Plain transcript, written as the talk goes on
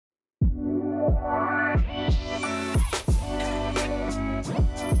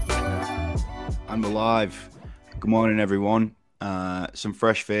I'm alive. Good morning, everyone. Some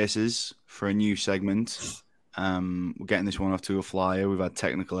fresh faces for a new segment. We're getting this one off to a flyer. We've had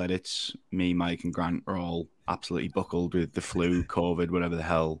technical edits. Me, Mike, and Grant are all absolutely buckled with the flu, COVID, whatever the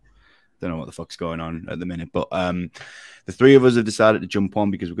hell. Don't know what the fuck's going on at the minute. But the three of us have decided to jump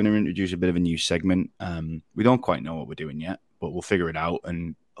on because we're going to introduce a bit of a new segment. We don't quite know what we're doing yet, but we'll figure it out.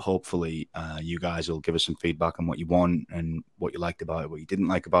 And hopefully you guys will give us some feedback on what you want and what you liked about it, what you didn't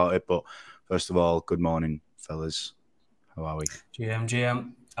like about it. But first of all, good morning, fellas. How are we?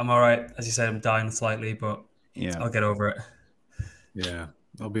 GM. I'm all right. As you said, I'm dying slightly, but Yeah. I'll get over it. Yeah,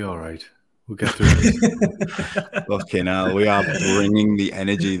 I'll be all right. We'll get through this. Fucking hell, we are bringing the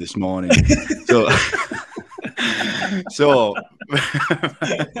energy this morning. So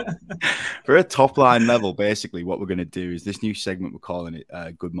for a top line level, basically what we're going to do is this new segment, we're calling it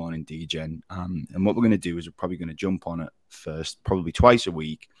Good Morning Degen. And what we're going to do is we're probably going to jump on it first, probably twice a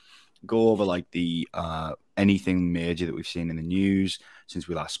week, go over like the anything major that we've seen in the news since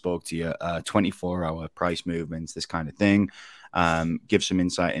we last spoke to you, 24-hour price movements, this kind of thing. Give some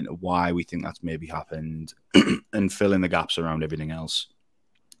insight into why we think that's maybe happened and fill in the gaps around everything else.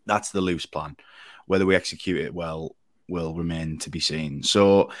 That's the loose plan. Whether we execute it well will remain to be seen.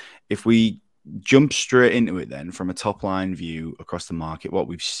 So if we jump straight into it then from a top line view across the market, what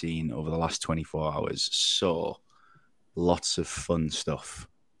we've seen over the last 24 hours. So lots of fun stuff,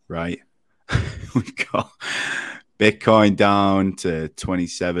 right? We've got Bitcoin down to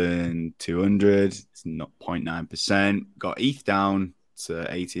 27,200. It's not 0.9%. Got ETH down to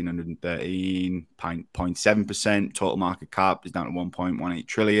 1,813, 0.7%. Total market cap is down to 1.18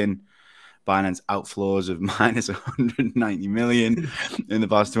 trillion. Binance outflows of minus 190 million in the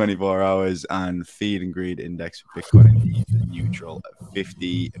past 24 hours, and feed and greed index for Bitcoin and ETH are neutral at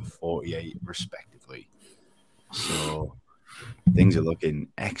 50 and 48 respectively. So things are looking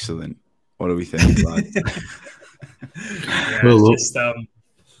excellent. What do we think, lads? Yeah, well,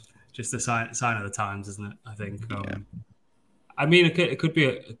 just a sign of the times, isn't it? I think. Yeah. I mean, it could be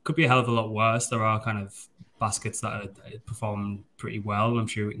a hell of a lot worse. There are kind of baskets that perform pretty well. I'm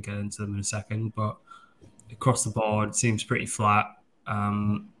sure we can get into them in a second, but across the board, it seems pretty flat.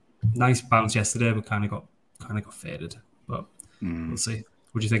 Nice bounce yesterday, but kind of got faded. But we'll see.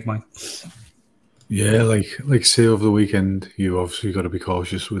 What do you think, Mike? Yeah, like say over the weekend, you obviously got to be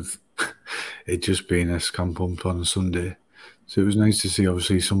cautious with it just being a scam pump on a Sunday. So it was nice to see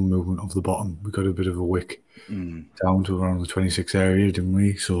obviously some movement off the bottom. We got a bit of a wick down to around the 26 area, didn't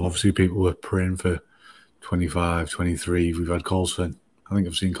we? So obviously people were praying for 25, 23. We've had calls for, I think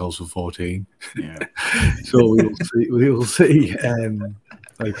I've seen calls for 14. Yeah. So we will see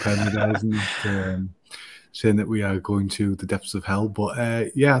like penalising saying that we are going to the depths of hell.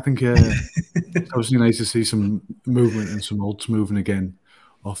 But yeah, I think it's obviously nice to see some movement and some alts moving again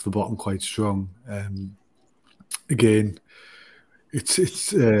off the bottom quite strong. Again,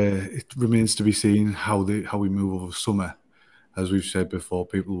 it remains to be seen how we move over summer. As we've said before,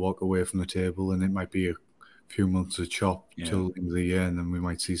 people walk away from the table, and it might be a few months of chop till the end of the year, and then we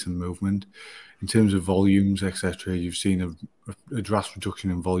might see some movement. In terms of volumes, etc., you've seen a drastic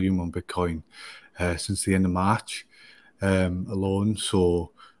reduction in volume on Bitcoin since the end of March alone.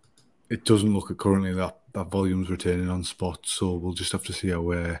 So it doesn't look currently that volume's returning on spot. So we'll just have to see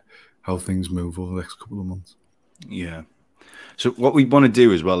how things move over the next couple of months. Yeah. So what we want to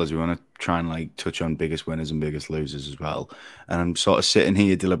do as well is we want to try and like touch on biggest winners and biggest losers as well. And I'm sort of sitting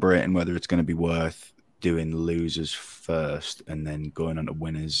here deliberating whether it's going to be worth doing losers first and then going on to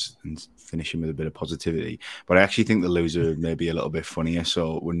winners and finishing with a bit of positivity. But I actually think the loser may be a little bit funnier.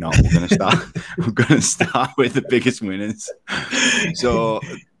 So we're not. We're going to start. We're going to start with the biggest winners. So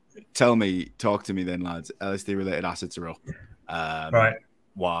talk to me then, lads. LSD related assets are up. Right.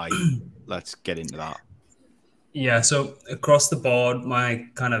 Why? Let's get into that. Yeah, so across the board, my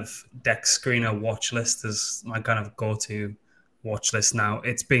kind of DEX screener watch list is my kind of go-to watch list now.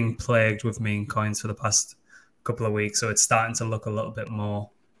 It's being plagued with meme coins for the past couple of weeks, so it's starting to look a little bit more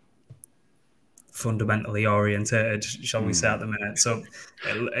fundamentally oriented, shall we say, at the minute. So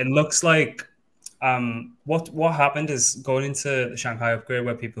it looks like what happened is going into the Shanghai upgrade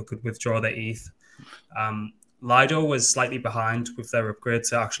where people could withdraw their ETH. Lido was slightly behind with their upgrade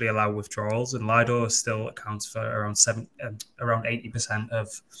to actually allow withdrawals, and Lido still accounts for around 80% of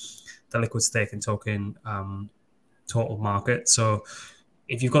the liquid staking token total market. So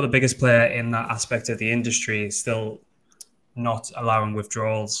if you've got the biggest player in that aspect of the industry still not allowing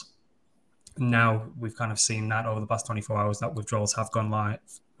withdrawals, now we've kind of seen that over the past 24 hours that withdrawals have gone live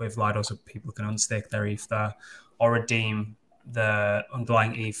with Lido, so people can unstake their ETH there or redeem the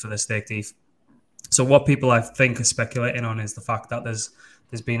underlying ETH for the staked ETH. So what people I think are speculating on is the fact that there's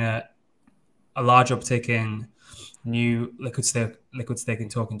been a a large uptick in new liquid staking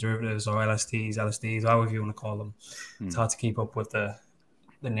token derivatives, or LSDs, however you want to call them. It's hard to keep up with the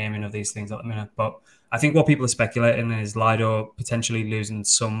naming of these things at the minute. But I think what people are speculating is Lido potentially losing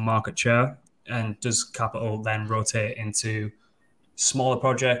some market share, and does capital then rotate into smaller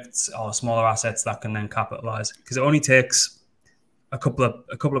projects or smaller assets that can then capitalize? Because it only takes a couple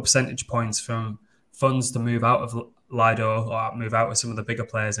of percentage points from funds to move out of Lido or move out of some of the bigger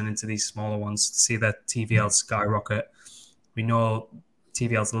players and into these smaller ones to see their TVL skyrocket. We know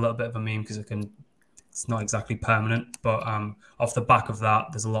TVL is a little bit of a meme because it's not exactly permanent, but off the back of that,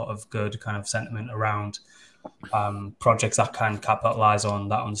 there's a lot of good kind of sentiment around projects that can capitalize on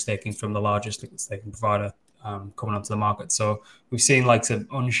that unstaking from the largest liquid staking provider coming onto the market. So we've seen likes of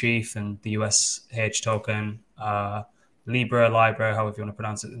Unsheath and the USH token, Libra, however you want to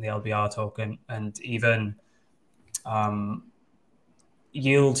pronounce it, in the LBR token, and even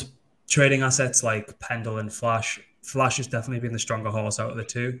yield trading assets like Pendle and Flash. Flash has definitely been the stronger horse out of the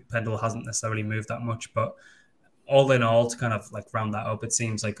two. Pendle hasn't necessarily moved that much, but all in all, to kind of like round that up, it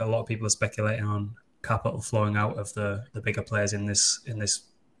seems like a lot of people are speculating on capital flowing out of the bigger players in this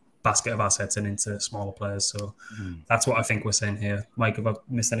basket of assets and into smaller players. So that's what I think we're saying here. Mike, have I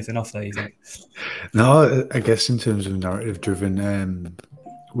missed anything off there, you think? No, I guess in terms of narrative driven,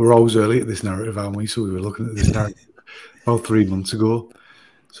 we're always early at this narrative, aren't we? So we were looking at this narrative about 3 months ago.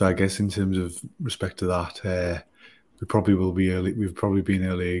 So I guess in terms of respect to that, we probably will be early. We've probably been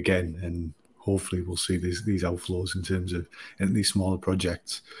early again, and hopefully we'll see these outflows in terms of in these smaller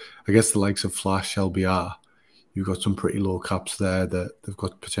projects. I guess the likes of Flash, LBR, you've got some pretty low caps there that they've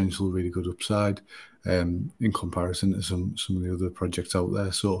got potential really good upside in comparison to some of the other projects out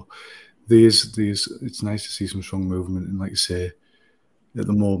there. So these it's nice to see some strong movement, and like you say, at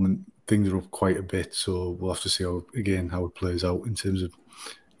the moment things are up quite a bit. So we'll have to see how it plays out in terms of,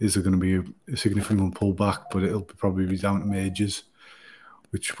 is there going to be a significant pullback, but it'll probably be down to majors,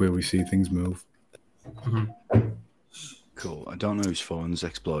 where we see things move. Mm-hmm. Cool. I don't know whose phone's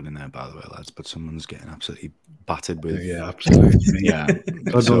exploding there, by the way, lads, but someone's getting absolutely battered with. Yeah, absolutely. Yeah.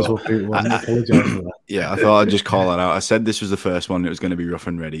 God knows what people want. I apologise for that. Yeah, I thought I'd just call that out. I said this was the first one. It was going to be rough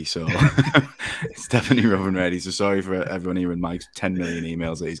and ready, so it's definitely rough and ready. So sorry for everyone here in Mike's 10 million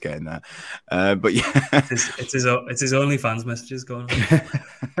emails that he's getting there. But yeah, it's his OnlyFans messages going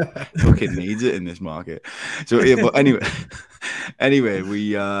on. Fucking needs it in this market. So yeah, but anyway,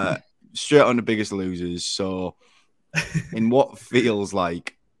 we straight on the biggest losers. So in what feels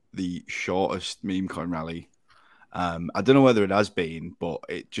like the shortest meme coin rally, I don't know whether it has been, but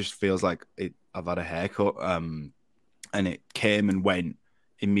it just feels like I've had a haircut, and it came and went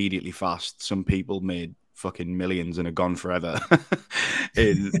immediately fast. Some people made fucking millions and are gone forever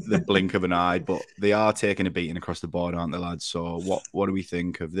in the blink of an eye, but they are taking a beating across the board, aren't they, lads? So what do we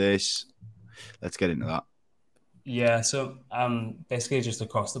think of this? Let's get into that. Yeah, so basically just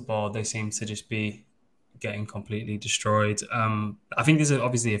across the board, they seem to just be getting completely destroyed. I think there's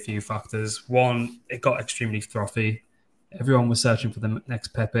obviously a few factors. One, it got extremely frothy. Everyone was searching for the next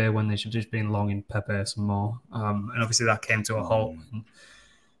Pepe when they should just been long in Pepe some more. And obviously that came to a halt. And,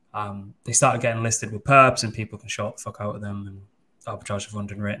 they started getting listed with perps, and people can short the fuck out of them, and arbitrage of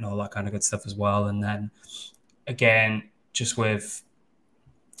funding rate and all that kind of good stuff as well. And then again, just with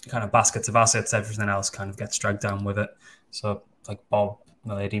kind of baskets of assets, everything else kind of gets dragged down with it. So like Bob,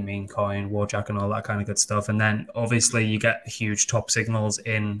 Milady, Meme Coin, Warjack, and all that kind of good stuff. And then obviously you get huge top signals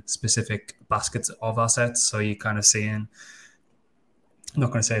in specific baskets of assets. So you're kind of seeing, I'm not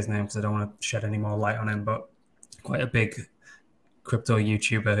going to say his name because I don't want to shed any more light on him, but quite a big crypto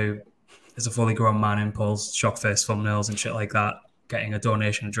YouTuber who is a fully grown man in pulls shock-face thumbnails and shit like that, getting a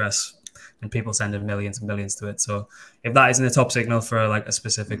donation address and people sending millions and millions to it. So if that isn't a top signal for like a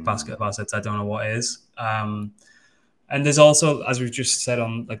specific basket of assets, I don't know what is. And there's also, as we've just said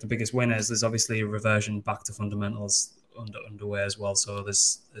on like the biggest winners, there's obviously a reversion back to fundamentals underway as well. So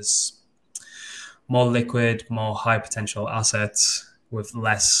there's more liquid, more high potential assets with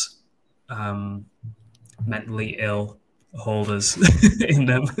less mentally ill holders in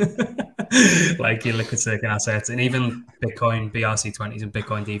them, like your liquid staking assets, and even Bitcoin BRC20s and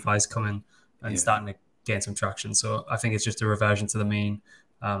Bitcoin DeFi's coming and starting to gain some traction. So I think it's just a reversion to the mean.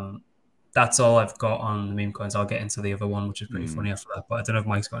 That's all I've got on the meme coins. I'll get into the other one, which is pretty funny after that. But I don't know if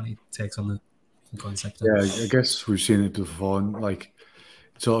Mike's got any takes on the meme coin sector. Yeah, I guess we've seen it before, and like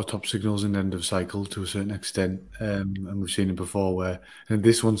sort of top signals in end of cycle to a certain extent, and we've seen it before where, and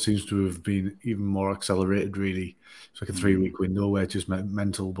this one seems to have been even more accelerated. Really, it's like a 3-week window where it's just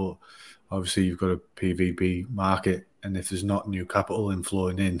mental. But obviously, you've got a PVP market, and if there's not new capital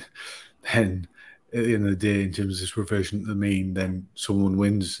inflowing in, then at the end of the day, in terms of this reversion to the mean, then someone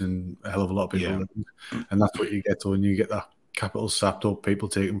wins and a hell of a lot of people lose. And that's what you get to when you get that capital sapped up, people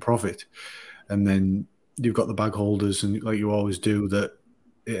taking profit. And then you've got the bag holders, and like you always do, that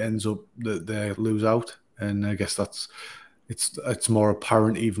it ends up that they lose out. And I guess it's more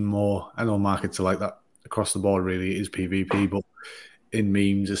apparent, even more. I know markets are like that across the board, really. It is PvP, but in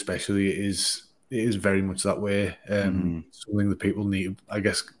memes especially, it is very much that way. Something that people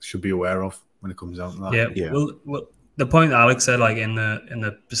should be aware of when it comes down to that. Yeah. Well, the point that Alex said, like in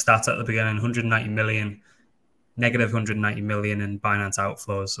the stats at the beginning, 190 million, negative 190 million in Binance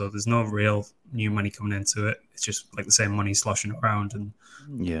outflows. So there's no real new money coming into it. It's just like the same money sloshing around, and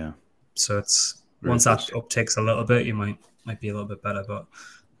so it's once that uptakes a little bit, you might be a little bit better, but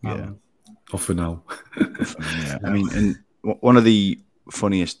off for now. I mean, and one of the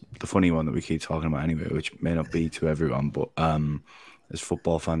funny one that we keep talking about anyway, which may not be to everyone, but as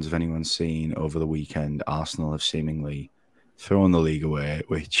football fans, if anyone's seen over the weekend, Arsenal have seemingly thrown the league away,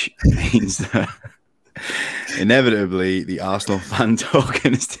 which means that inevitably the Arsenal fan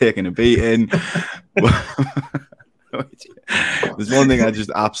token is taking a beating. There's one thing I just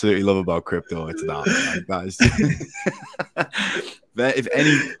absolutely love about crypto. It's that. Like, that is if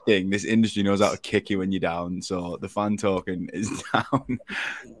anything, this industry knows how to kick you when you're down. So the fan token is down.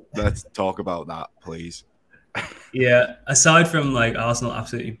 Let's talk about that, please. Yeah, aside from like Arsenal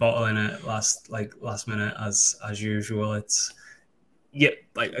absolutely bottling it last minute as usual, it's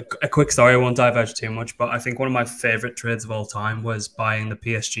like a quick story. I won't diverge too much, but I think one of my favorite trades of all time was buying the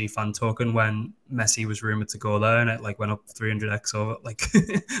PSG fan token when Messi was rumored to go there, and it like went up 300x over, like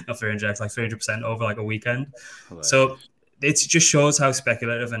not 300x, like 300% over like a weekend. Hilarious. So it just shows how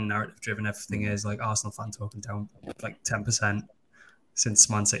speculative and narrative driven everything is. Like Arsenal fan token down like 10% since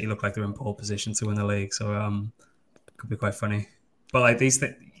Man City looked like they're in pole position to win the league. So could be quite funny. But like these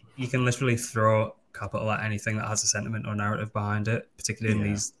things, you can literally throw capital at anything that has a sentiment or narrative behind it, particularly in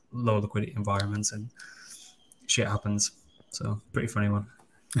these low liquidity environments, and shit happens. So pretty funny one.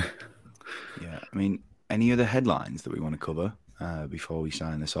 Yeah, I mean, any other headlines that we want to cover before we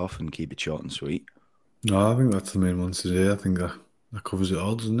sign this off and keep it short and sweet? No, I think that's the main one today. I think that covers it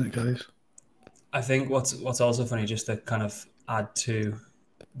all, doesn't it, guys? I think what's also funny, just to kind of add to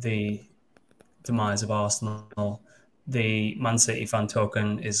the demise of Arsenal, the Man City fan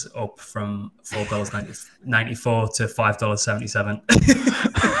token is up from $4.94 to $5.77.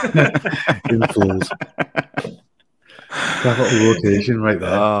 Inflows. Capital rotation right there.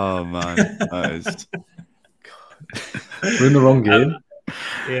 Oh man, that is. We're in the wrong game.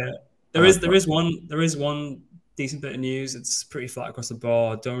 Yeah, there is one decent bit of news. It's pretty flat across the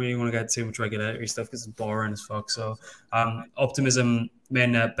board. Don't really want to get too much regulatory stuff because it's boring as fuck. So, Optimism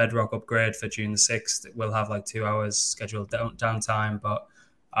mainnet Bedrock upgrade for June the 6th. It will have like 2 hours scheduled downtime, but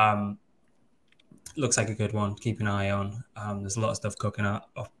looks like a good one. Keep an eye on. There's a lot of stuff cooking at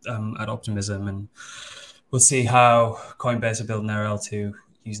Optimism, and we'll see how Coinbase are building their L2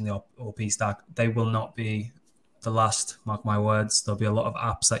 using the OP stack. They will not be the last, mark my words. There'll be a lot of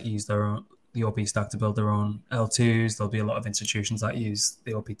apps that use the OP stack to build their own L2s. There'll be a lot of institutions that use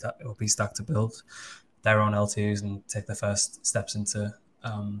the OP stack to build their own L2s and take their first steps into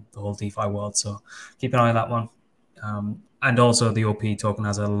the whole DeFi world. So keep an eye on that one. And also the OP token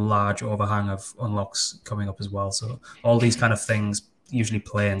has a large overhang of unlocks coming up as well. So all these kind of things usually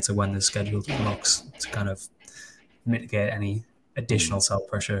play into when there's scheduled unlocks to kind of mitigate any additional sell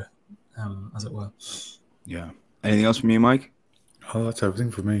pressure, as it were. Yeah. Anything else from you, Mike? Oh, that's everything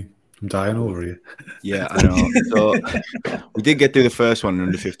for me. I'm dying over you. Yeah, I know. So we did get through the first one in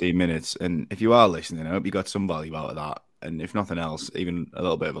under 15 minutes. And if you are listening, I hope you got some value out of that. And if nothing else, even a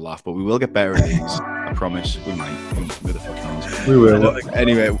little bit of a laugh. But we will get better at these. I promise. We might. Who the fuck knows? We will.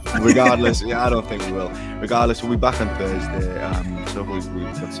 Anyway, regardless, I don't think we will. Regardless, we'll be back on Thursday. So hopefully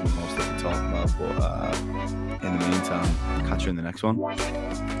we've got some more stuff to talk about. But in the meantime, catch you in the next one.